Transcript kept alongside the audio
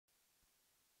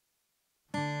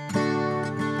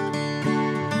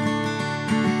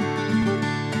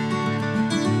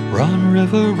Run,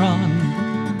 river,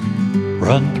 run,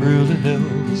 run through the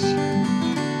hills.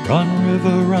 Run,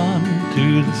 river, run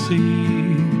to the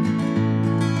sea.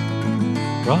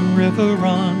 Run, river,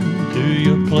 run to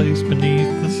your place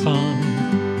beneath the sun.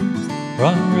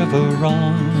 Run, river,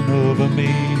 run over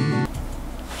me.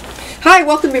 Hi,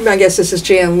 welcome to be my guest. This is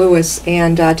Jan Lewis,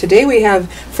 and today we have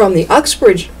from the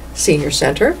Uxbridge Senior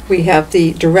Center, we have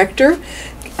the director,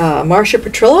 Marcia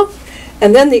Petrillo,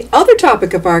 and then the other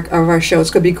topic of our show is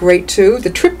going to be great too,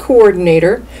 the trip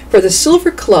coordinator for the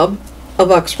Silver Club of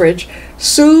Uxbridge,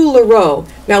 Sue Lheureux.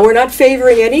 Now, we're not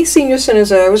favoring any senior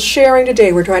centers. I was sharing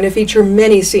today, we're trying to feature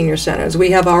many senior centers.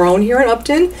 We have our own here in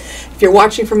Upton. If you're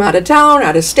watching from out of town,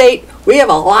 out of state, we have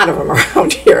a lot of them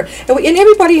around here. And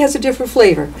everybody has a different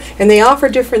flavor, and they offer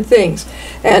different things.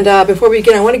 And before we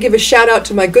begin, I want to give a shout out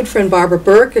to my good friend Barbara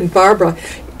Burke. And Barbara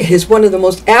is one of the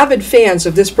most avid fans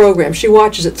of this program. She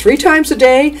watches it 3 times a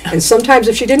day, and sometimes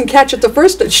if she didn't catch it the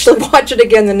first, she'll watch it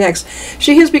again the next.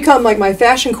 She has become like my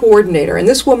fashion coordinator, and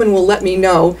this woman will let me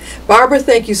know. Barbara,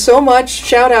 thank you so much.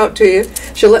 Shout out to you.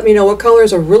 She'll let me know what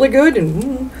colors are really good,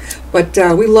 but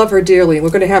we love her dearly. We're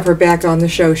going to have her back on the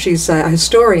show. She's a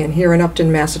historian here in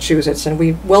Upton, Massachusetts, and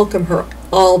we welcome her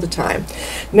all the time.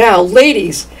 Now,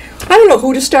 ladies, I don't know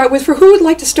who to start with. Who would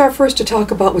like to start first to talk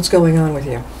about what's going on with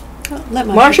you?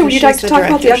 Marcia, would you like to talk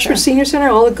about the Uxbridge Senior Center,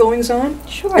 all the goings-on?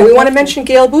 Sure. And we want to mention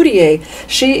Gail Boudier.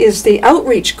 She is the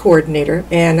outreach coordinator,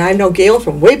 and I know Gail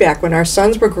from way back when our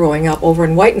sons were growing up over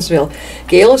in Whitensville.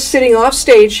 Gail is sitting off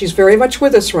stage. She's very much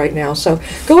with us right now. So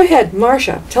go ahead,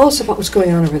 Marcia. Tell us about what's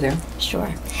going on over there.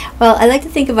 Sure. Well, I like to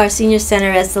think of our senior center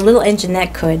as the little engine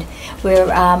that could. We're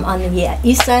on the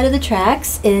east side of the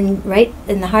tracks, right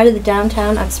in the heart of the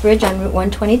downtown Uxbridge on Route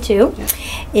 122.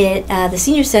 Yeah. The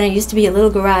senior center used to be a little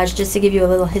garage, just to give you a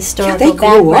little historical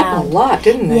background. They grew up a lot,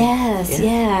 didn't they? Yes,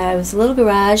 yeah. It was a little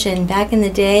garage, and back in the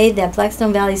day, the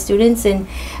Blackstone Valley students and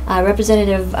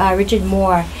Representative Richard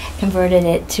Moore converted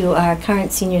it to our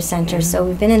current senior center. So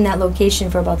we've been in that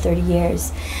location for about 30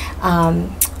 years.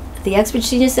 The Uxbridge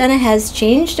Senior Center has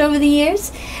changed over the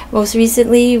years. Most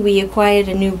recently, we acquired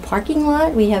a new parking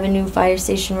lot. We have a new fire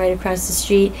station right across the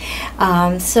street.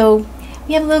 So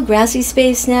we have a little grassy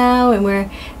space now,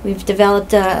 and we've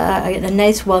developed a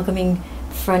nice welcoming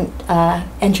front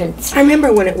entrance. I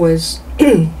remember when it was,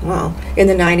 well, in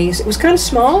the 90s, it was kind of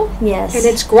small. Yes. And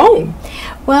it's grown.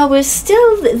 Well, we're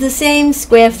still the same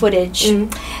square footage.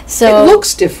 So it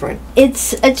looks different.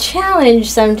 It's a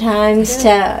challenge sometimes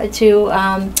to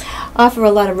offer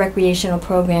a lot of recreational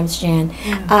programs, Jan.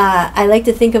 I like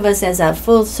to think of us as a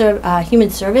full human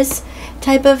service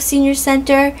type of senior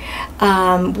center.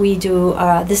 We do,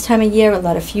 this time of year, a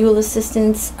lot of fuel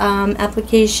assistance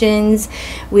applications.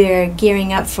 We're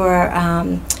gearing up for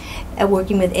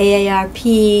working with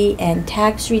AARP and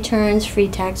tax returns, free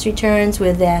tax returns,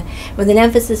 with an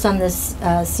emphasis on this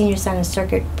senior center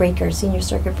senior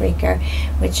circuit breaker,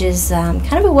 which is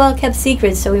kind of a well-kept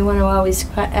secret. So we want to always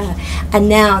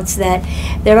announce that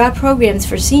there are programs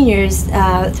for seniors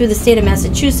through the state of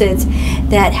Massachusetts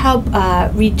that help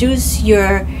reduce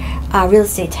your real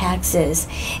estate taxes,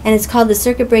 and it's called the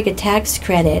Circuit Breaker Tax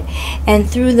Credit. And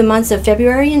through the months of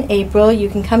February and April, you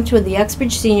can come to the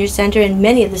Uxbridge Senior Center and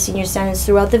many of the senior centers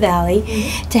throughout the valley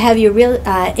to have your real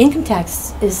income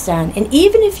taxes done. And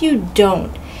even if you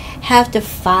don't have to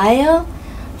file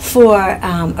for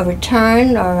a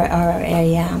return or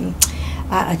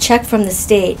a check from the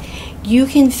state, you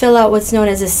can fill out what's known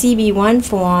as a CB1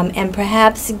 form and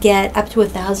perhaps get up to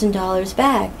 $1,000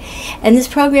 back. And this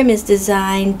program is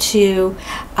designed to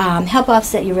help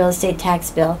offset your real estate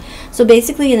tax bill. So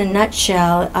basically, in a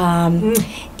nutshell,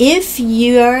 if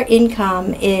your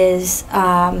income is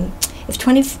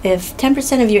if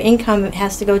 10% of your income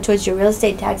has to go towards your real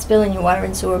estate tax bill and your water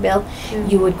and sewer bill,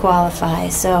 you would qualify.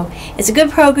 So it's a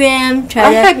good program.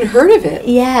 I hadn't heard of it.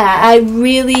 Yeah, I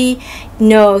really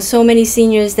know so many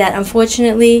seniors that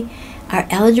unfortunately are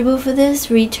eligible for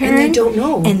this return. And they don't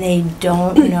know. And they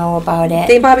don't know about it.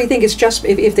 They probably think it's just,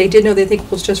 if they did know, they think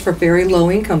it was just for very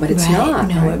low income, but it's not.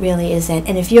 No, it really isn't.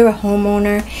 And if you're a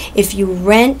homeowner, if you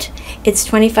rent, it's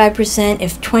 25%.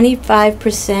 If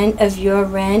 25% of your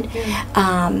rent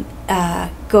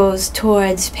goes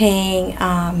towards paying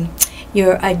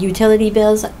your utility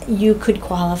bills, you could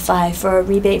qualify for a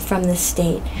rebate from the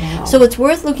state. Wow. So it's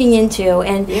worth looking into.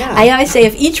 And I always say,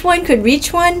 if each one could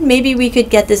reach one, maybe we could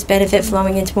get this benefit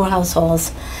flowing into more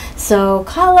households. So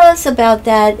call us about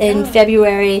that in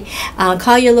February.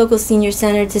 Call your local senior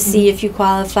center to see if you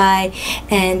qualify,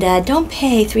 and don't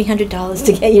pay $300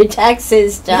 to get your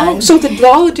taxes done. No. So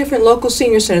all the different local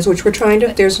senior centers, which we're trying to,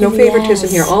 there's no favoritism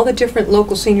here, all the different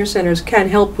local senior centers can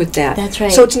help with that. That's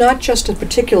right. So it's not just a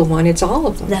particular one, it's all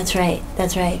of them. That's right.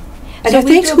 That's right. And So I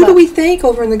think, do who do about- we thank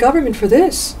over in the government for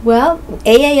this? Well,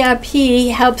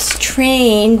 AARP helps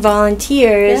train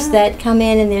volunteers that come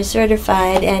in and they're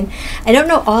certified. And I don't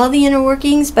know all the inner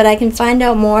workings, but I can find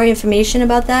out more information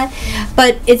about that.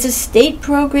 But it's a state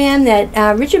program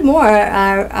that Richard Moore,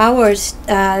 our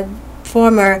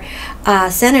former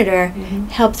senator,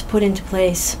 helped put into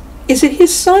place. Is it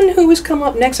his son who has come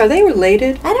up next? Are they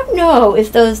related? I don't know if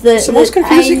those It's the most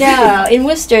confusing I know in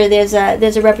Worcester there's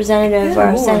a representative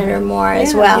or Moore. Senator Moore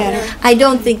as Yeah. well. Yeah. I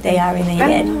don't think they are I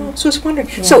related. don't know. So I was wondering.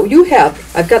 So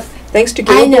I've got, thanks to I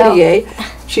Gail know. Boudier,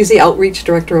 she's the outreach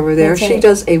director over there. That's She right.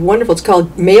 does a wonderful, it's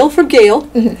called Mail for Gail.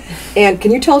 And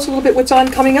can you tell us a little bit what's on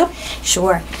coming up?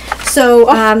 Sure. So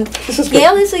this is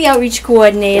Gail is the outreach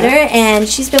coordinator, and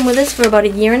she's been with us for about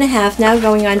 1.5 years now,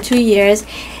 going on 2 years.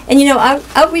 And you know, our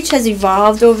outreach has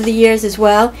evolved over the years as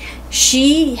well.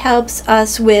 She helps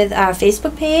us with our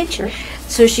Facebook page. Sure.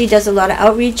 So she does a lot of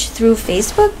outreach through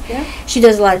Facebook. Yeah. She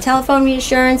does a lot of telephone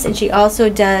reassurance, and she also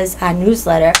does our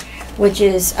newsletter, which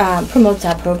is promotes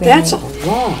our program. That's a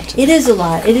lot. It is a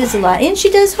lot. It is a lot. And she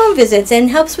does home visits and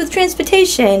helps with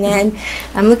transportation. And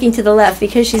I'm looking to the left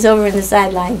because she's over in the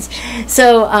sidelines.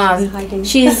 So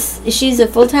she's a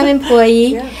full-time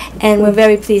employee, and we're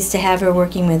very pleased to have her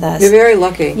working with us. You're very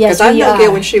lucky. Yes, Because I we know Gail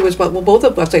are. when she was, well, both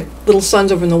of us, like little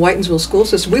sons over in the Whitensville school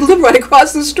system. We live right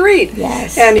across the street.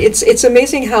 Yes. And it's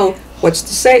amazing how, what's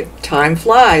to say, time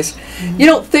flies. You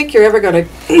don't think you're ever going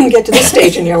to get to this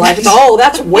stage in your life. It's, oh,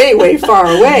 that's way, way far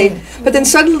away. But then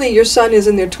suddenly your son is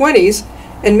in their 20s,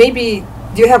 and maybe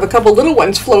you have a couple little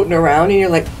ones floating around, and you're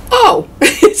like, oh,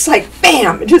 it's like,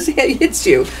 bam, it just hits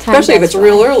you. Especially if does it's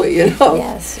real fly. early, you know.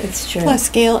 Yes, it's true. Plus,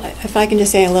 Gail, if I can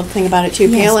just say a little thing about it too,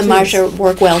 Yes, Gail and please. Marcia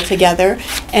work well together,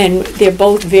 and they're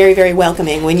both very, very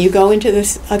welcoming. When you go into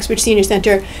this Uxbridge Senior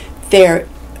Center, they're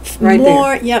Right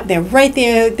more, yep, they're right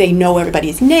there. They know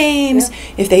everybody's names. Yeah.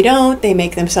 If they don't, they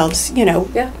make themselves, Yeah.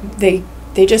 they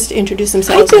just introduce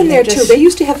themselves. I've been and there they're too. just They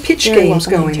used to have pitch very games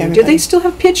welcoming going to on. Do they everybody. still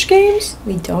have pitch games?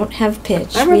 We don't have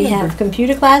pitch. I We remember. have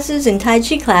computer classes and Tai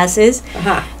Chi classes,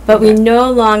 Aha. but we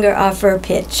no longer offer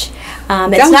pitch.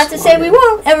 That It's was not to say we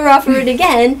wonderful. won't ever offer it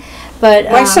again,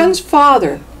 but My son's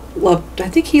father loved, I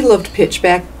think he loved pitch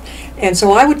back, and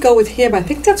so I would go with him. I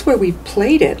think that's where we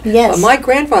played it. Yes. But my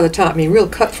grandfather taught me real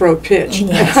cutthroat pitch.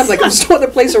 Yes. I'm like, there's no other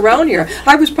place around here.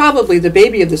 I was probably the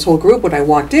baby of this whole group when I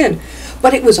walked in,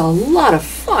 but it was a lot of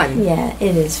fun. yeah,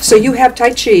 it is. So you have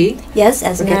Tai Chi. Yes,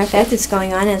 as a Okay. matter of fact, it's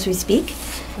going on as we speak.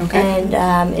 Okay.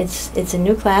 And it's a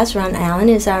new class. Ron Allen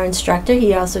is our instructor.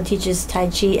 He also teaches Tai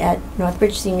Chi at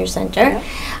Northbridge Senior Center Yeah.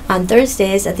 on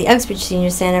Thursdays at the Uxbridge Senior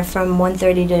Center from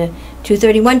 1:30 to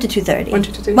 2:30. 1 to 2:30. 1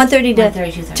 to 2:30. 1:30 to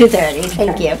 1:30, 2:30.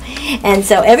 Thank Okay. you. And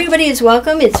so everybody is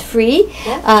welcome. It's free.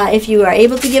 Yeah. If you are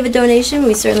able to give a donation,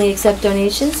 we certainly accept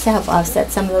donations to help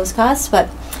offset some of those costs. But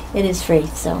it is free.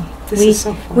 So This is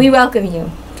so fun. we welcome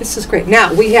you. This is great.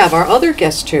 Now, we have our other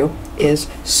guest, too, is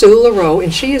Sue Lheureux,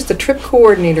 and she is the trip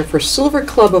coordinator for Silver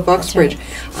Club of Uxbridge.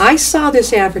 I saw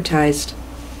this advertised,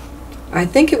 I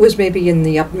think it was maybe in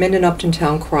the Minden Upton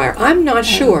Town Crier. I'm not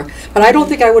sure, but I don't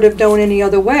think I would have known any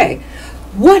other way.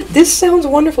 This sounds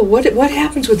wonderful. What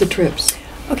happens with the trips?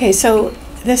 Okay, so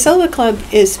the Silver Club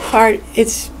is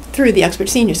it's through the Uxbridge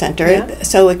Senior Center. Yeah.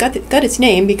 So it got its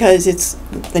name because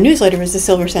the newsletter is the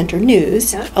Silver Center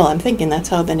News. Yeah. Well, I'm thinking that's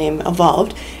how the name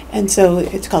evolved, and so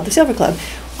it's called the Silver Club.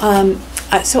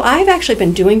 So I've actually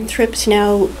been doing trips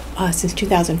now since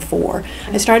 2004.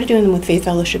 I started doing them with Faith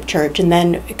Fellowship Church, and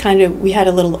then we had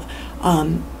a little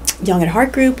Young at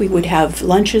Heart group. We would have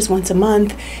lunches once a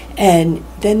month, and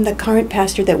then the current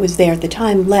pastor that was there at the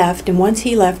time left, and once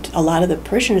he left, a lot of the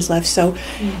parishioners left, so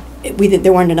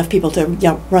there weren't enough people to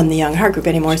run the Young at Heart group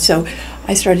anymore, so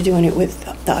I started doing it with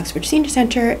the Uxbridge Senior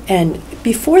Center, and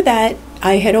before that,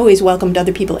 I had always welcomed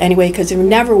other people anyway, because there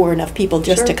never were enough people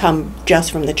just to come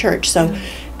just from the church, so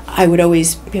I would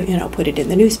always, put it in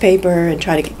the newspaper and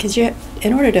try to because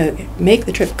in order to make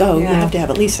the trip go, you Yeah. have to have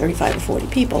at least 35 or 40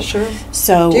 people. Sure.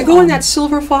 So Do you go in that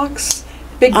Silver Fox?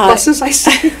 Big buses, I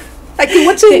see.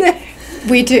 What's in there?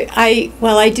 We do.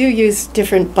 I do use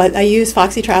different, but I use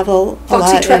Foxy Travel a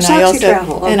Foxy lot, and I Foxy also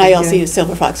Travel, and okay, I also yeah. use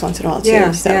Silver Fox once in a while too.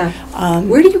 Yeah, so, yeah.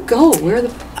 Where do you go? Where are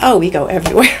the... Oh, we go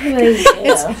everywhere.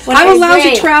 I'm a lousy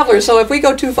Great. traveler, so if we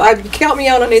go too far, count me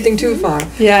out on anything too far.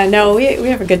 Yeah, no, we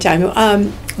have a good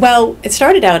time. Well, it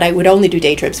started out, I would only do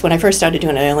day trips. When I first started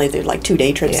doing it, I only did like 2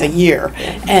 day trips a year.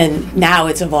 Yeah. And now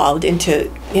it's evolved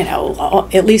into, you know,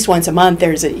 at least once a month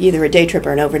there's either a day trip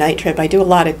or an overnight trip. I do a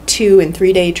lot of 2 and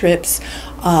 3 day trips.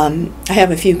 I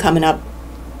have a few coming up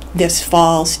this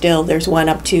fall still. There's one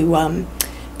up to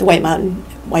the White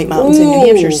Mountains in New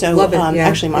Hampshire. So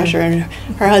actually Marsha and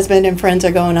her husband and friends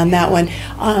are going on that one.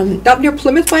 Up near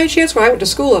Plymouth by any chance? Where I went to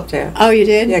school up there. Oh, you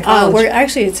did? Yeah,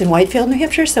 college. It's in Whitefield, New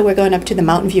Hampshire, so we're going up to the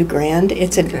Mountain View Grand.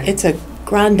 It's a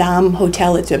Grand Dame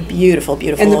hotel. It's a beautiful,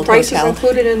 beautiful and old the price hotel. is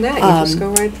included in that? You just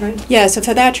go right? Yeah, so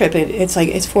for that trip, it's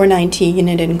 $419, and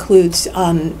it includes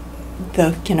the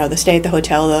stay at the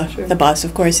hotel, the bus,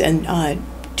 of course, and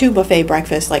 2 buffet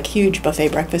breakfasts, like huge buffet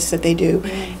breakfasts that they do,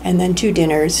 and then 2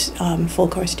 dinners, full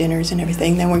course dinners and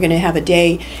everything. Then we're going to have a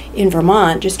day in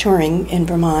Vermont, just touring in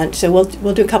Vermont. So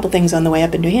we'll do a couple things on the way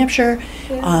up in New Hampshire.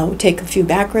 We'll take a few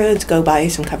back roads, go by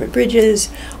some covered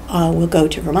bridges. We'll go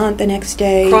to Vermont the next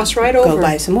day. Cross right over. Go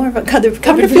by some more covered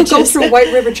bridges. We'll go through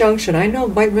White River Junction. I know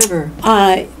White River.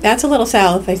 That's a little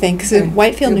south, I think. So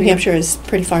Whitefield, New Hampshire is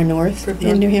pretty far north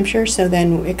in New Hampshire. So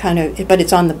then it but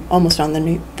it's almost on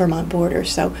the Vermont border.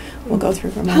 So we'll go through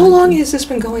Vermont. How long has this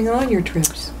been going on, your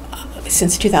trips?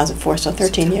 Since 2004, so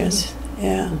 13 years.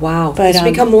 Yeah. Wow. But it's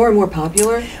become more and more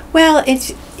popular? Well,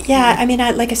 I mean,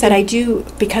 like I said, I do,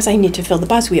 because I need to fill the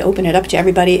bus, we open it up to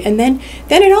everybody. And then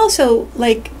it also,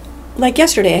 like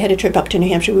yesterday, I had a trip up to New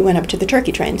Hampshire. We went up to the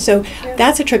turkey train. So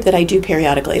that's a trip that I do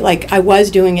periodically. Like, I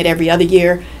was doing it every other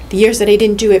year. The years that I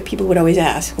didn't do it, people would always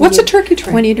ask. What's a turkey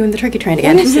train? When are you doing the turkey train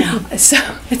again? What is it? So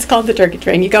it's called the turkey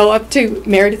train. You go up to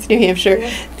Meredith, New Hampshire.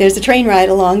 Yeah. There's a train ride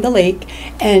along the lake,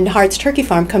 and Hart's Turkey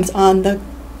Farm comes on the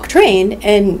train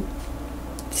and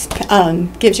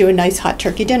gives you a nice hot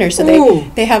turkey dinner. So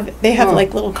they have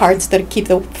like little carts that keep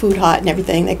the food hot and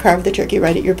everything. They carve the turkey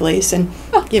right at your place and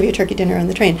give you a turkey dinner on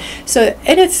the train. So,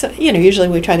 and it's, usually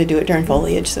we try to do it during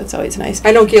foliage, so it's always nice.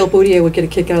 I know Gail Boudier would get a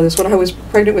kick out of this. When I was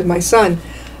pregnant with my son,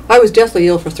 I was deathly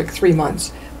ill for 3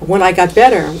 months. But when I got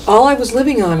better, all I was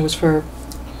living on was for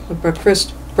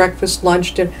breakfast,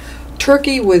 lunch, dinner,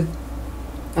 turkey with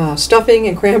stuffing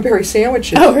and cranberry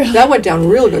sandwiches. Oh, really? That went down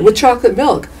real good with chocolate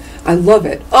milk. I love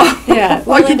it. Oh, yeah.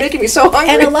 Well, you're making me so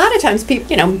hungry. And a lot of times,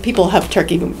 people have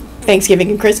turkey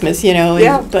Thanksgiving and Christmas,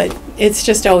 but it's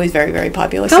just always very, very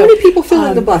popular. How many people fill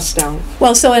in the bus down?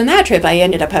 Well, so in that trip, I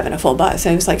ended up having a full bus,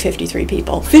 and it was like 53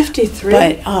 people. 53?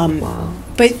 But, wow.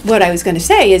 But what I was going to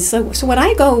say is, so when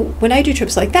I do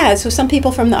trips like that, so some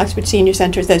people from the Uxbridge Senior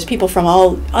Centers, there's people from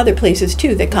all other places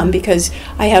too that come, because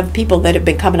I have people that have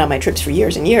been coming on my trips for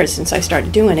years and years since I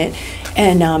started doing it,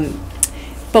 and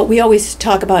but we always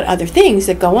talk about other things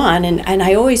that go on, and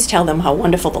I always tell them how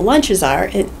wonderful the lunches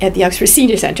are at the Uxbridge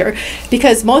Senior Center,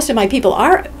 because most of my people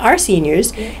are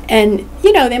seniors, and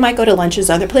they might go to lunches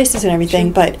other places and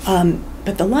everything, but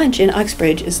the lunch in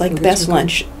Uxbridge is like the best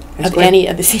lunch of any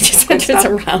of the senior centers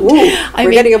around. Ooh,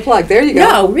 we're getting a plug. There you go.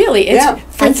 No, really, it's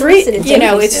for $3.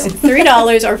 It's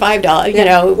 $3 or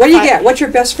 $5. What do you get? What's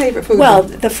your best favorite food? Well,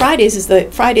 the Fridays is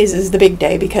the big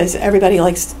day, because everybody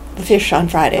likes the fish on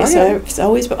Friday. So it's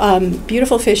always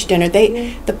beautiful fish dinner.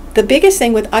 The biggest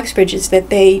thing with Uxbridge is that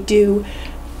they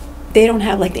don't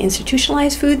have like the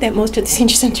institutionalized food that most of the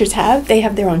senior centers have. They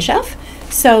have their own chef.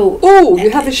 So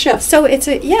you have a chef. So it's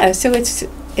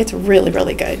really,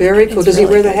 really good. Very cool. Does he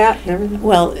wear the hat and everything?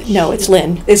 Well, no, it's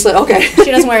Lynn. It's Lynn, okay.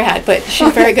 She doesn't wear a hat, but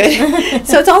she's very good.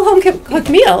 So it's all home-cooked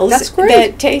meals. That's great.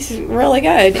 That taste really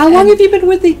good. How long have you been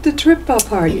with the trip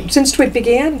party? Since it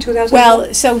began in 2014?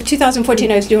 Well, so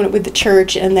 2014 I was doing it with the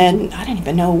church, and then I don't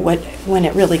even know when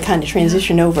it really kind of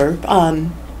transitioned over.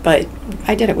 But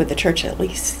I did it with the church at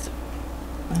least,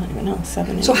 I don't even know,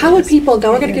 7 years. So how would people,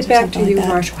 now we're going to get back to you,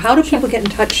 Marshall. How do people get in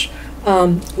touch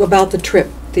about the trip?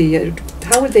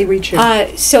 How would they reach you?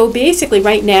 So basically,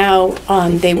 right now,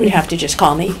 they would have to just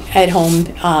call me at home.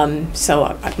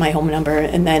 So my home number,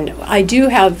 and then I do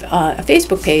have a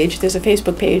Facebook page. There's a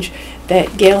Facebook page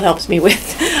that Gail helps me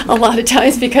with a lot of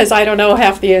times, because I don't know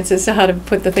half the answers to how to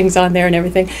put the things on there and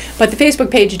everything. But the Facebook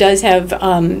page does have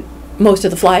most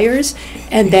of the flyers,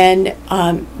 and then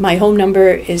my home number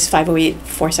is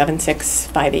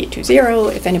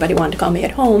 508-476-5820 if anybody wanted to call me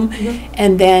at home.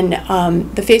 And then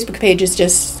the Facebook page is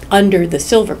just under the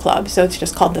Silver Club, so it's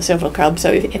just called the Silver Club.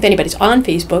 So if anybody's on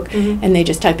Facebook and they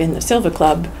just type in the Silver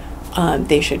Club,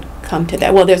 they should come to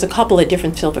that. Well, there's a couple of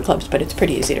different Silver Clubs, but it's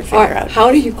pretty easy to figure out.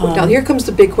 How do you now here comes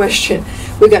the big question.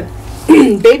 We got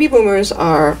baby boomers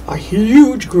are a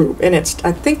huge group, and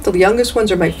I think the youngest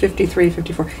ones are like 53,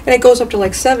 54, and it goes up to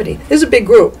like 70. This is a big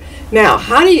group. Now,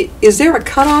 is there a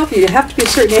cutoff? You have to be a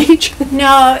certain age?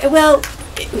 No, well,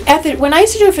 when I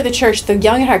used to do it for the church, the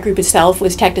young at heart group itself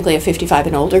was technically a 55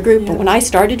 and older group. But when I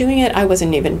started doing it, I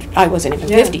wasn't even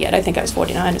 50 yet. I think I was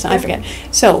 49 or something. I forget.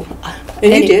 So,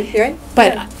 and you did, right?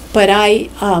 But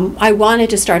I wanted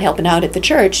to start helping out at the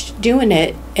church doing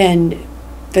it, and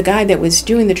the guy that was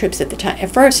doing the trips at the time, at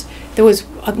first there was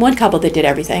one couple that did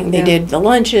everything. They did the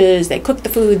lunches, they cooked the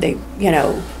food, they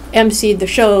emceed the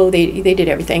show, they did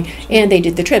everything, and they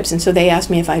did the trips. And so they asked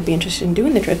me if I'd be interested in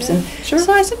doing the trips, and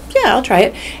so I said, yeah, I'll try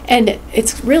it. And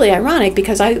it's really ironic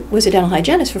because I was a dental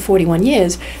hygienist for 41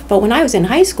 years, but when I was in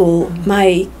high school,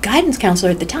 my guidance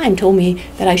counselor at the time told me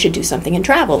that I should do something in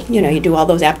travel. You do all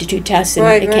those aptitude tests, and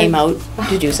it came out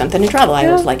to do something in travel. I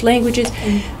always liked languages.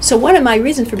 So one of my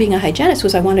reasons for being a hygienist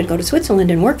was I wanted to go to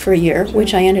Switzerland and work for a year,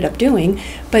 which I ended up doing.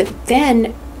 But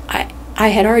then I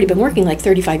had already been working like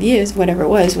 35 years, whatever it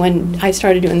was, when I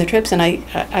started doing the trips, and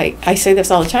I say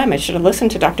this all the time. I should have listened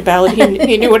to Dr. Ballard.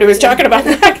 He knew what he was talking about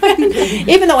back then.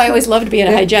 Even though I always loved being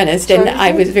a hygienist, and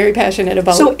I was very passionate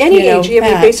about. So any age,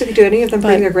 basically, do any of them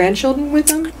bring their grandchildren with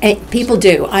them? People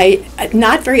do.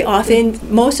 Not very often.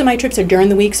 Most of my trips are during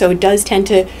the week, so it does tend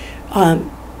to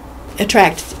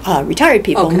attract retired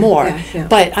people more.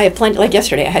 But I have plenty. Like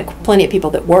yesterday, I had plenty of people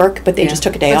that work, but they just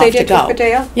took a day off to go. Took a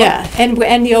day off? Yeah, and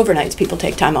the overnights, people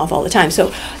take time off all the time.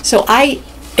 So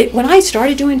when I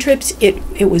started doing trips,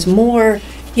 it was more.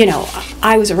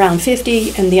 I was around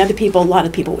 50, and the other people, a lot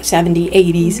of people were 70,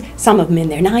 80s, some of them in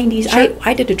their 90s.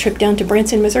 I did a trip down to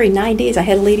Branson, Missouri, 9 days. I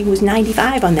had a lady who was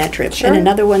 95 on that trip, and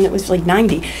another one that was like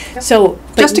 90. So,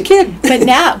 just a kid.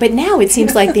 but now it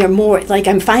seems like they're more, like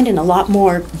I'm finding a lot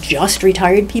more just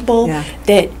retired people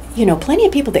that, plenty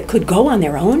of people that could go on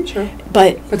their own,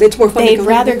 but it's more fun they'd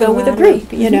rather go with a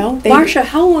group, Marcia,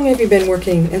 how long have you been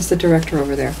working as the director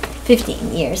over there?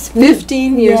 15 years.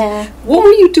 15 years? Yeah. What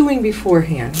were you doing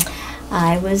beforehand?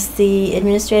 I was the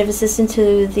administrative assistant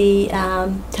to the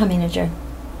town manager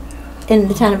in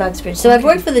the town of Uxbridge. So I've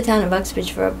worked for the town of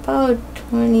Uxbridge for about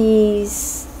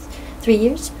 23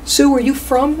 years. Sue, were you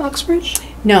from Uxbridge?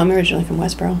 No, I'm originally from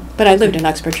Westboro, but I lived in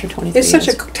Uxbridge for 23 years. It's such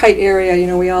a tight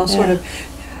area, we all sort of...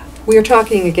 We are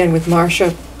talking again with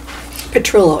Marcia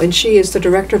Petrillo, and she is the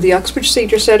director of the Uxbridge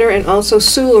Senior Center, and also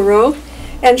Sue Lheureux,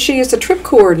 and she is the trip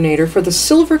coordinator for the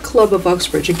Silver Club of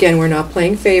Uxbridge. Again, we're not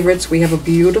playing favorites. We have a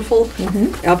beautiful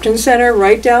Upton Center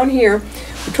right down here.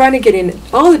 We're trying to get in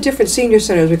all the different senior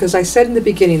centers because I said in the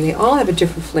beginning, they all have a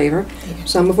different flavor.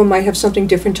 Some of them might have something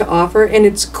different to offer, and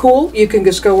it's cool. You can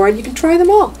just go around. You can try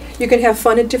them all. You can have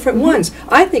fun at different ones.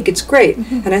 I think it's great,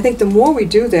 and I think the more we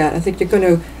do that, I think you're going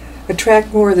to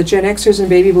attract more of the Gen Xers and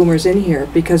baby boomers in here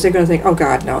because they're going to think, oh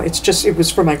God, no, it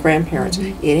was for my grandparents.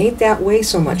 It ain't that way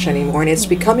so much anymore, and it's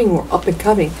becoming more up and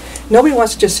coming. Nobody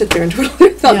wants to just sit there and twiddle their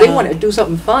thumb. They want to do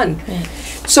something fun.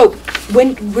 So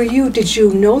did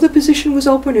you know the position was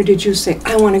open, or did you say,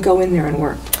 I want to go in there and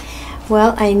work?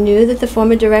 Well, I knew that the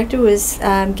former director was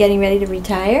getting ready to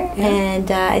retire,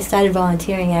 and I started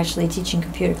volunteering, actually teaching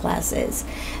computer classes.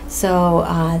 So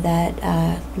that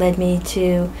led me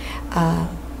to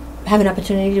have an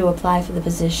opportunity to apply for the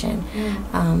position.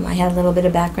 I had a little bit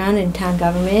of background in town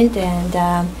government, and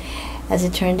as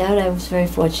it turned out, I was very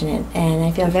fortunate, and I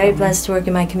feel very blessed to work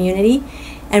in my community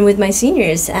and with my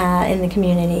seniors in the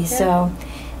community. So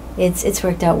it's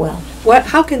worked out well.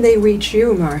 How can they reach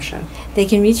you, Marcia? They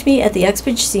can reach me at the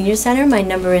Uxbridge Senior Center. My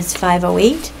number is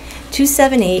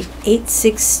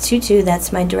 508-278-8622.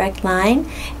 That's my direct line,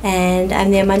 and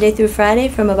I'm there Monday through Friday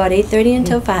from about 8:30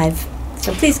 until 5.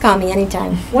 So please call me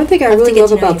anytime. One thing I really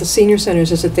love about the senior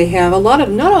centers is that they have a lot of,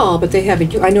 not all, but they have,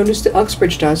 I noticed that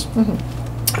Uxbridge does,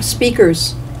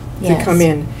 speakers that come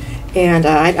in. And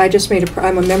I just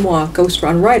I'm a memoir a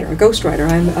ghostwriter.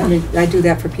 I do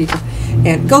that for people.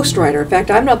 And ghostwriter, in fact,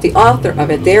 I'm not the author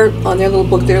of it. They're on their little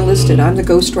book, they're listed. I'm the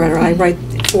ghostwriter. I write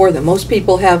for them. Most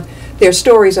people have their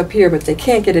stories up here, but they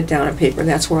can't get it down on paper, and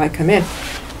that's where I come in.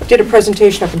 I did a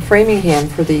presentation up in Framingham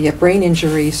for the brain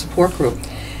injury support group.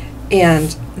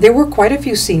 And there were quite a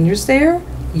few seniors there,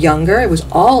 younger. It was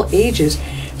all ages.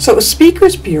 So a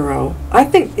speakers bureau, I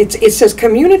think it says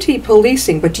community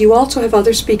policing, but do you also have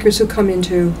other speakers who come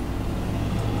into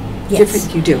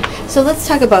different? You do. So let's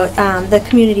talk about the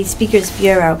Community Speakers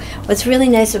Bureau. What's really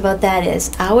nice about that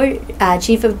is our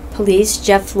Chief of Police,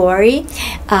 Jeff Flory,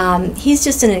 he's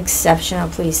just an exceptional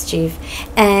police chief,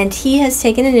 and he has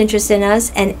taken an interest in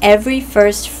us, and every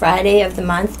first Friday of the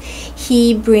month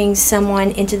he brings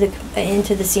someone into the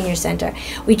senior center.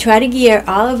 We try to gear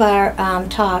all of our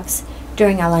talks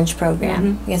during our lunch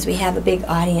program because we have a big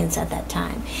audience at that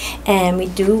time. And we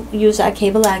do use our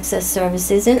cable access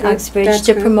services in Uxbridge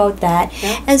to promote that,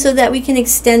 and so that we can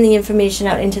extend the information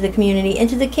out into the community and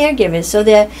to the caregivers, so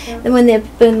that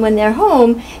when they're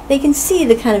home, they can see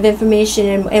the kind of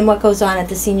information and what goes on at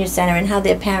the senior center and how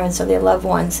their parents or their loved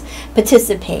ones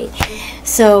participate.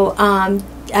 So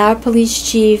our police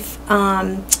chief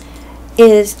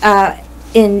is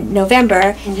in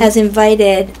November has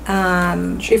invited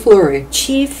Chief Lurie.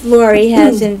 Chief Lurie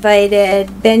has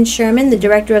invited Ben Sherman, the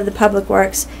director of the Public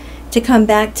Works, to come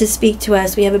back to speak to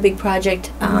us. We have a big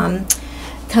project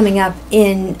coming up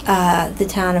in the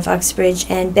town of Uxbridge,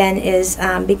 and Ben is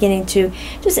beginning to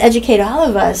just educate all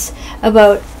of us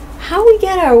about how we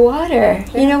get our water.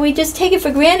 You know, we just take it for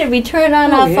granted. We turn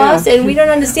on our faucet and we don't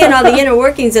understand all the inner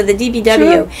workings of the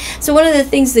DPW. So one of the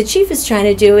things the chief is trying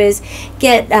to do is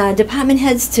get department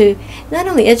heads to not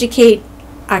only educate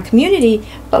our community,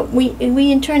 but we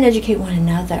in turn educate one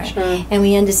another. And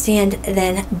we understand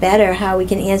then better how we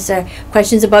can answer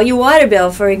questions about your water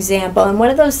bill, for example, and what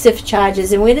are those SIF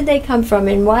charges and where did they come from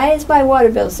and why is my water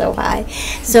bill so high.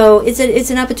 So it's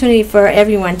an opportunity for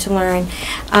everyone to learn,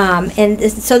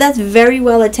 and so that's very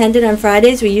well attended on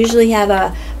Fridays. We usually have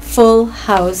a full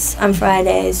house on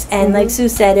Fridays, and like Sue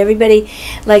said, everybody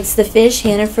likes the fish.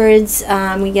 Hannaford's,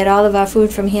 we get all of our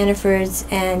food from Hannaford's,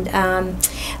 and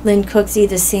Lynn cooks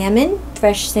either salmon,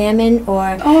 fresh salmon,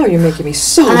 or oh, you're making me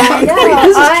so hungry. Know,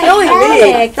 This is killing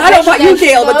me. I don't know about you,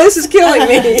 Gail, but this is killing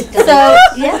me. So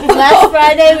yeah, last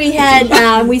Friday we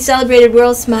had we celebrated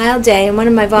World Smile Day, and one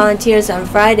of my volunteers on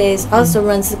Fridays also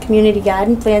runs the community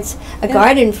garden, plants a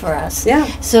garden for us.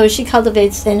 So she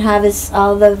cultivates and harvests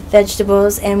all the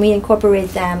vegetables, and we incorporate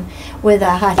them with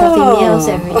our hot healthy meals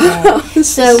every day.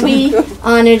 So we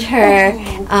honored her,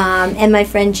 and my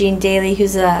friend Jean Daly,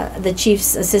 who's the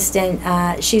chief's assistant.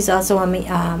 She's also on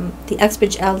the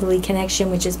Uxbridge Elderly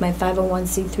Connection, which is my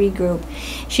 501c3 group.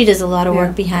 She does a lot of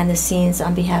work behind the scenes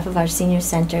on behalf of our senior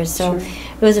centers. So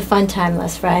it was a fun time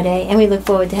last Friday, and we look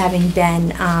forward to having Ben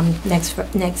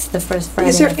the first Friday.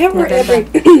 Is there ever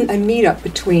a meetup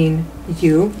between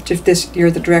you, if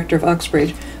you're the director of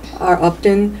Uxbridge, or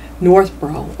Upton,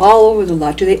 Northborough, all over the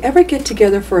lot? Do they ever get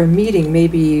together for a meeting,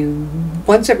 maybe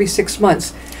once every 6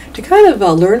 months, to kind of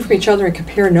learn from each other and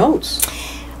compare notes?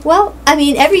 Well, I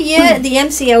mean, every year the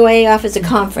MCOA offers a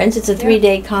conference. It's a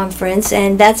 3-day conference,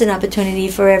 and that's an opportunity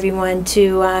for everyone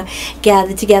to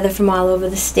gather together from all over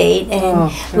the state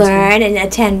and learn and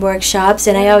attend workshops.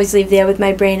 And I always leave there with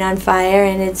my brain on fire,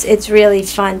 and it's really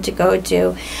fun to go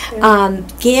to.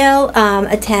 Gail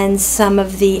attends some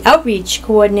of the outreach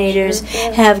coordinators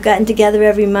have gotten together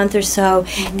every month or so,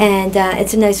 and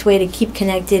it's a nice way to keep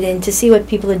connected and to see what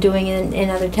people are doing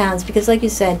in other towns. Because like you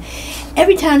said,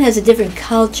 every town has a different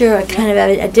culture, a kind of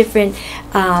a different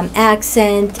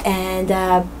accent,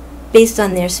 and based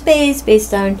on their space,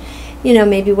 based on, you know,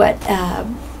 maybe what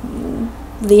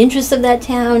the interests of that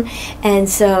town. And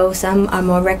so some are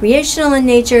more recreational in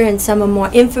nature, and some are more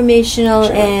informational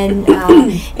and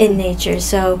in nature.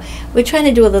 So we're trying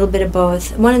to do a little bit of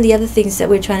both. One of the other things that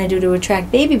we're trying to do to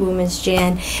attract baby boomers,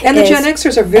 Jan, and the Gen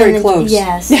Xers are very close.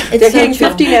 Yes, they're hitting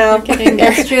 50 now.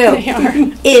 That's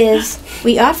true. Is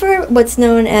we offer what's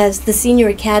known as the Senior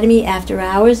Academy after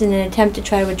hours in an attempt to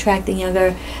try to attract the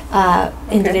younger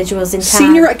individuals in town.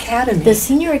 Senior Academy. The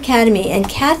Senior Academy, and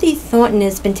Kathy Thornton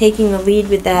has been taking the lead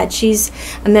with that. She's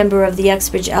a member of the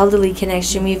Uxbridge Elderly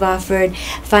Connection. We've offered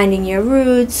Finding Your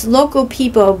Roots. Local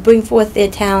people bring forth their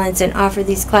talents and offer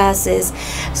these classes.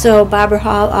 So Barbara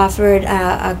Hall offered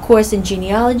a course in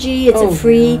genealogy. It's a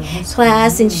free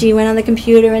class, and she went on the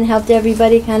computer and helped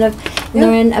everybody kind of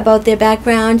learn about their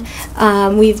background.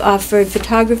 We've offered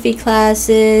photography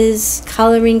classes,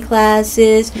 coloring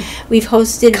classes. We've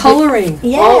hosted coloring.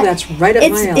 Oh, that's right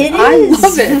up my alley. I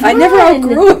love it. I never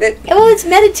outgrew it. Well, it's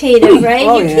meditative, right?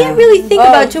 You can't really think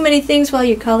about too many things while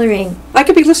you're coloring. I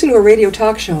could be listening to a radio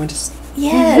talk show and just...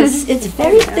 Yes, it's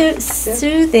very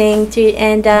soothing to,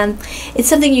 and it's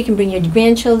something you can bring your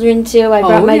grandchildren to. I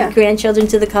brought my grandchildren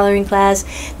to the coloring class.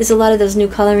 There's a lot of those new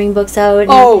coloring books out.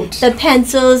 The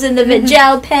pencils and the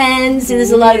gel pens. And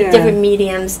there's a lot of different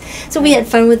mediums. So we had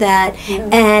fun with that.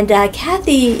 And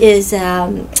Kathy is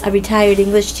a retired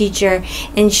English teacher,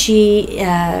 and she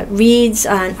reads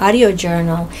on audio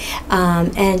journal.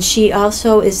 And she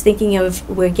also is thinking of,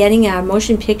 we're getting our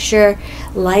motion picture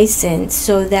license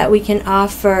so that we can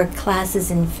offer classes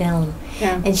in film.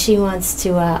 And she wants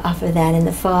to offer that in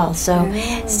the fall. So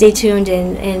stay tuned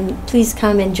and please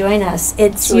come and join us.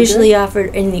 It's usually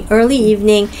offered in the early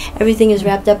evening. Everything is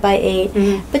wrapped up by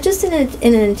 8. But just in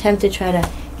an attempt to try to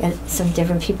get some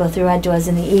different people through our doors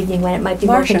in the evening when it might be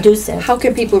more Marcia, conducive. how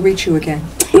can people reach you again?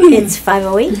 It's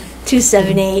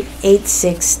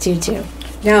 508-278-8622.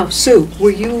 Now, Sue,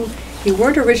 you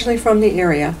weren't originally from the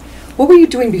area. What were you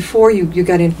doing before you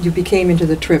became into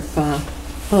the trip? Well,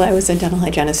 I was a dental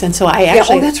hygienist, and so I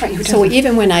actually. Oh, that's right. You were so telling me.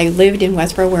 even when I lived in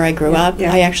Westboro, where I grew up,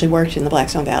 yeah. I actually worked in the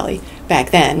Blackstone Valley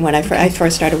back then. When I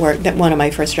first started work, that one of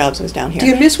my first jobs was down here. Do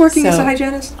you miss working as a So,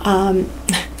 hygienist? Uh-oh.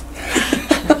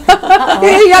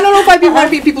 I don't know if I'd want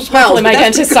to be in people's mouths. Hopefully my but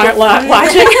that's dentists good. aren't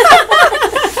watching.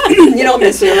 You don't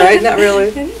miss it, right? Not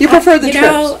really. You prefer the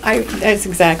trips. That's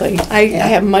exactly. I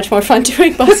have much more fun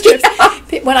doing bus trips.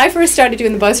 When I first started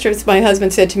doing the bus trips, my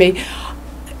husband said to me,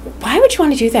 "Why would you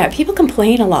want to do that? People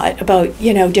complain a lot about,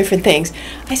 different things."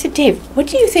 I said, "Dave, what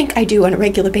do you think I do on a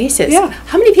regular basis? Yeah.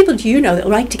 How many people do you know that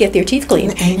like to get their teeth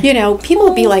cleaned? People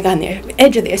will be like on the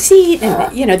edge of their seat,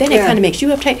 and then it kind of makes you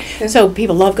uptight. Yeah. So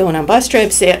people love going on bus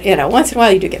trips. Once in a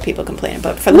while you do get people complaining,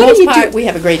 but for the most part, we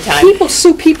have a great time.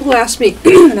 People ask me,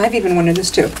 and I've even wondered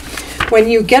this too, when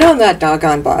you get on that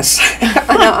doggone bus,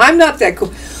 now I'm not that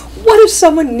cool, what if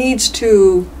someone needs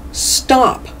to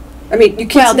stop? I mean, you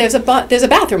can't. Well, there's a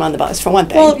bathroom on the bus for one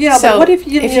thing. Well, yeah, So but what if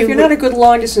you're not a good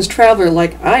long distance traveler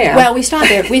like I am? Well, we stop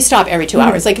there. We stop every 2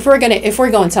 hours. Like if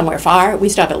we're going somewhere far, we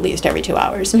stop at least every 2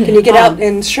 hours. Can you get out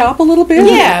and shop a little bit?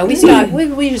 Yeah, we stop.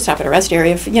 We just stop at a rest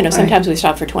area. Sometimes we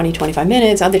stop for 20, 25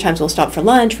 minutes. Other times we'll stop for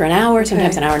lunch for an hour.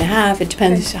 Sometimes an hour and a half. It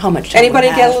depends how much time Anybody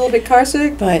we get have. a little bit car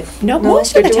sick? But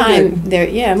most of the they're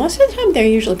doing time they're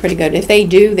usually pretty good. If they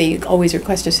do, they always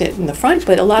request to sit in the front.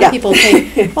 But a lot of people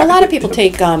take.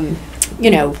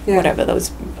 Whatever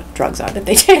those drugs are that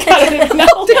they take. I don't even know.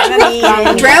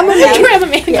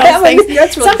 Dramamine. Those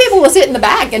things. Some people will sit in the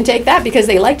back and take that because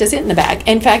they like to sit in the back.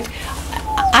 In fact,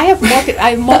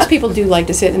 most people do like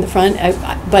to sit in the front,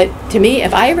 but to me,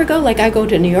 if I ever go, like I go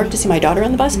to New York to see my daughter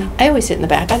on the bus, I always sit in the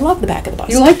back. I love the back of the bus.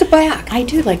 You like the back? I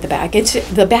do like the back.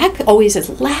 The back always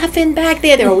is laughing back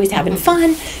there. They're always having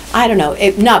fun. I don't know.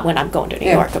 Not when I'm going to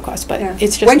New York, of course, but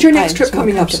it's just. When's your next trip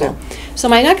coming up, Sue? So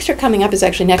my next trip coming up is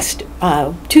actually next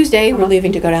Tuesday. We're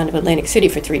leaving to go down to Atlantic City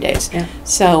for 3 days. Yeah.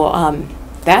 So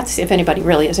that's if anybody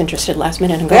really is interested last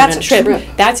minute and going on a trip.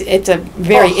 It's a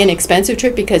very inexpensive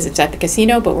trip because it's at the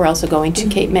casino, but we're also going to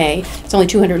Cape May. It's only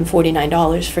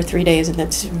 $249 for 3 days, and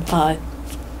that's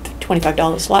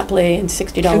 $25 slot play and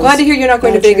 $60. I'm glad to hear you're not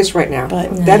going to Vegas right now.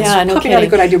 But that's probably not a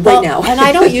good idea right now. And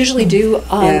I don't usually do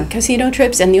casino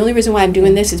trips, and the only reason why I'm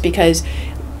doing this is because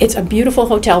it's a beautiful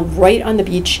hotel right on the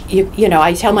beach.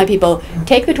 I tell my people,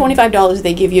 take the $25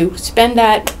 they give you, spend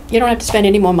that. You don't have to spend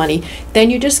any more money. Then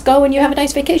you just go and you have a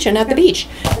nice vacation at the beach.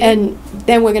 And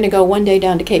then we're going to go one day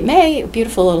down to Cape May, a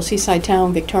beautiful little seaside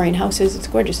town, Victorian houses. It's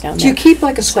gorgeous down there. Do you keep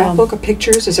like a scrapbook of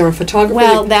pictures? Is there a photographer?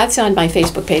 Well, that's on my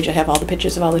Facebook page. I have all the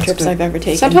pictures of all the trips I've ever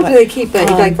taken. Sometimes they keep that,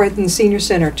 like right in the senior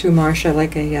center too, Marcia,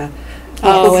 like a...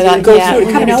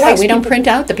 What? We don't print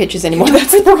out the pictures anymore.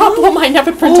 That's the problem. I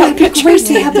never print out pictures. Great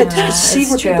to have that to see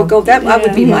where people go. That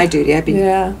would be my duty.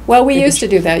 Well, we used to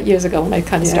do that years ago when I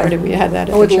kind of started. We had that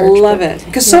at the church. I would love it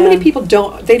because so many people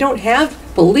don't have,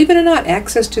 believe it or not,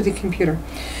 access to the computer.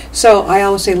 So I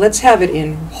always say, let's have it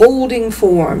in holding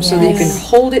form so that you can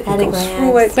hold it and go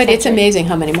through it. But it's amazing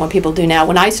how many more people do now.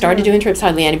 When I started doing trips,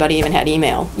 hardly anybody even had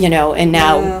email, and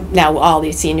now all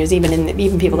these seniors,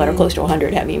 even people that are close to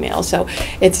 100 have email. So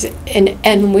it's,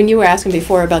 and when you were asking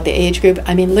before about the age group,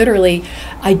 I mean, literally,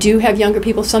 I do have younger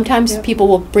people. Sometimes people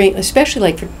will bring, especially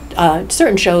like for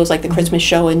certain shows like the Christmas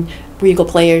show and Regal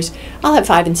Players, I'll have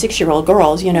 5- and 6-year-old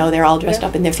girls, they're all dressed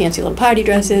up in their fancy little party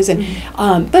dresses, and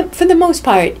but for the most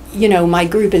part, my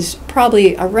group is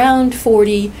probably around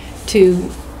 40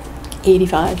 to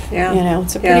 85.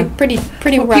 It's a pretty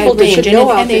wide range,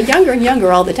 and they're younger and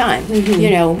younger all the time.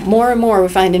 More and more we're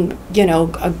finding,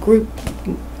 a group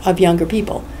of younger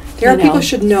people. There are people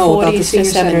should know about the senior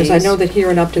centers. 70s. I know that here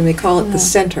in Upton they call it the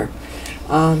center.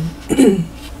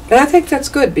 And I think that's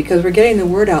good because we're getting the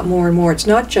word out more and more. It's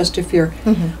not just if you're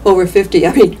over 50.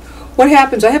 I mean, what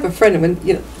happens? I have a friend when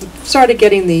started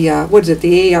getting the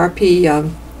the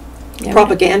AARP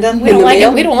propaganda in the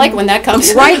mail. We don't like when that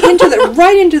comes right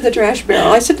into the trash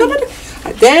barrel. I said no.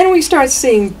 Then we start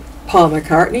seeing Paul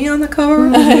McCartney on the cover,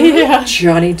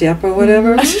 Johnny Depp or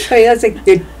whatever. I mean, that's like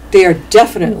they are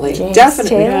definitely.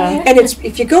 And it's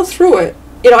if you go through it.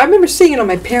 I remember seeing it on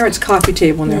my parents' coffee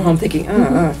table when they're home thinking,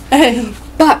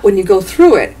 But when you go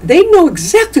through it, they know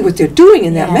exactly what they're doing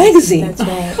in that magazine.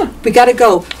 That's right. We got to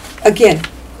go. Again,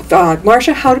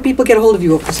 Marcia, how do people get a hold of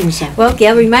you over the senior center? Well,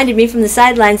 Gail reminded me from the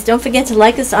sidelines, don't forget to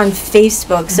like us on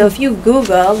Facebook. So if you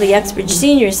Google the Uxbridge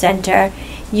Senior Center,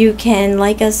 you can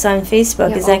like us on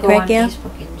Facebook. Is that correct, Gail?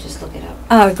 Facebook and just look it up.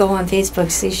 Oh, go on Facebook.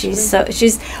 See, she's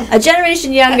a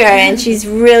generation younger, and she's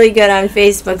really good on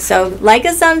Facebook. So like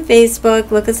us on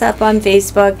Facebook, look us up on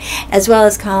Facebook, as well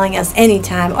as calling us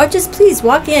anytime, or just please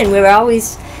walk in. We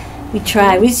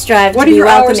strive What to are be your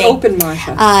hours welcoming. open,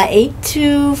 Marcia? 8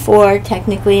 to 4,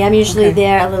 technically. I'm usually Okay.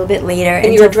 there a little bit later.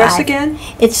 And your until address 5. again?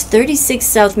 It's 36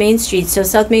 South Main Street. So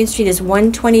South Main Street is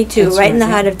 122, That's right in the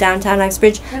right, heart yeah. of downtown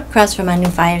Uxbridge, across from our new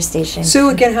fire station. Sue,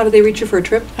 again, how do they reach you for a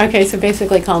trip? Okay, so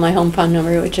basically call my home phone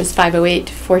number, which is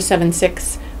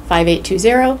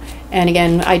 508-476-5820. And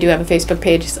again, I do have a Facebook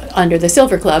page under the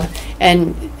Silver Club,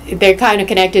 and they're kind of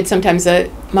connected. Sometimes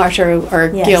Marcia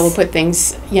or Yes. Gail will put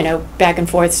things, back and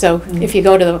forth. So if you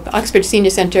go to the Uxbridge Senior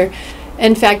Center,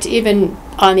 in fact, even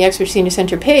on the Uxbridge Senior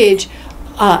Center page,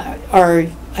 or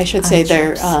I should say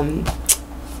their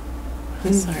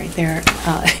their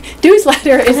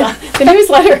newsletter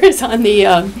is on the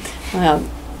website,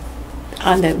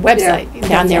 on their website.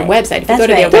 If you go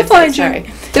to their That's They'll website, find sorry. you.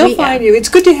 They'll find you. It's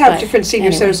good to have But different senior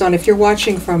anyway. centers on. If you're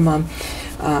watching from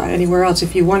anywhere else,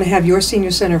 if you want to have your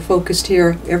senior center focused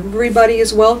here, everybody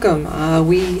is welcome.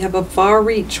 We have a far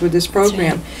reach with this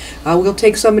program. We'll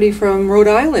take somebody from Rhode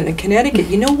Island and Connecticut.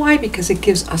 You know why? Because it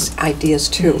gives us ideas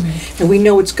too. And we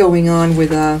know what's going on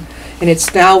with, and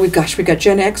it's now, we've got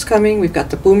Gen X coming, we've got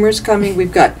the boomers coming,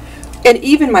 we've got, and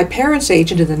even my parents'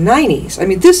 age into the 90s. I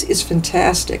mean, this is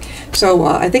fantastic. So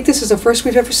I think this is the first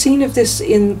we've ever seen of this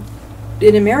in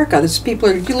America. This people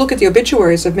are, if you look at the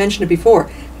obituaries, I've mentioned it before,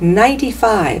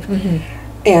 95.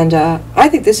 And I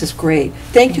think this is great.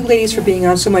 Thank you, ladies, for being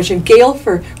on so much, and Gail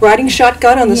for riding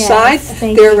shotgun on the Yes, side.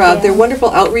 thank They're you, Gail. they're wonderful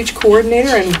outreach coordinator,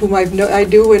 and whom I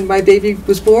do when my baby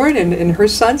was born, and her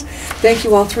sons. Thank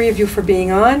you, all three of you, for being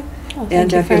on. Well, thank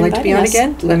And you if for you'd like to be on inviting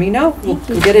us. again, let me know. Thank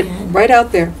we'll you, get it Jan. right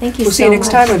out there. Thank you We'll see you so next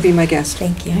much. time. I'll be my guest.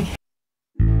 Thank you.